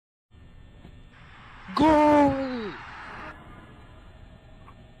Goal!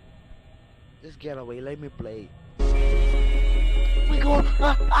 Just get away, let me play. We go!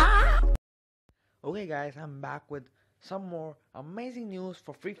 Okay guys, I'm back with some more amazing news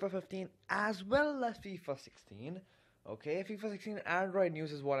for FIFA 15 as well as FIFA 16. Okay, FIFA 16 Android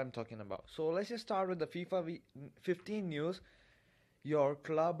news is what I'm talking about. So let's just start with the FIFA 15 news. Your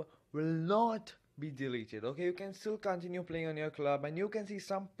club will not be deleted. Okay, you can still continue playing on your club, and you can see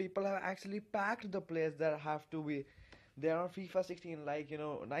some people have actually packed the players that have to be there on FIFA 16, like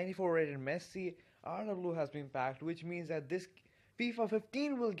 94 rated Messi. RW has been packed, which means that this FIFA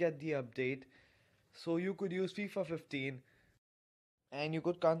 15 will get the update, so you could use FIFA 15 and you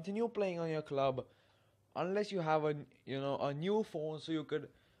could continue playing on your club unless you have a new phone, so you could,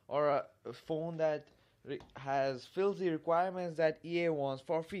 or a phone that has fills the requirements that EA wants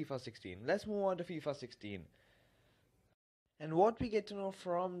for FIFA 16. Let's move on to FIFA 16. And what we get to know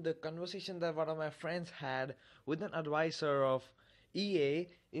from the conversation that one of my friends had with an advisor of EA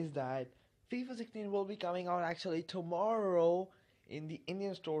is that FIFA 16 will be coming out actually tomorrow in the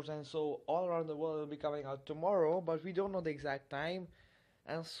Indian stores, and so all around the world will be coming out tomorrow, but we don't know the exact time.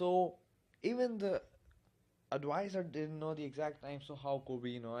 And so even the advisor didn't know the exact time, so how could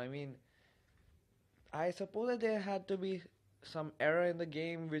we know? I mean, I suppose that there had to be some error in the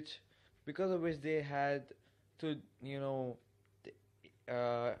game, which because of which they had to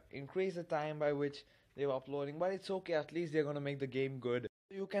increase the time by which they were uploading. But it's okay, at least they're gonna make the game good.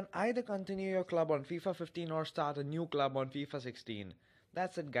 You can either continue your club on FIFA 15 or start a new club on FIFA 16.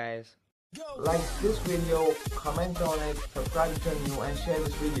 That's it guys. Like this video, comment on it, subscribe to the channel and share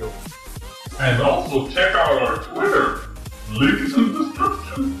this video. And also check out our Twitter. Link is in the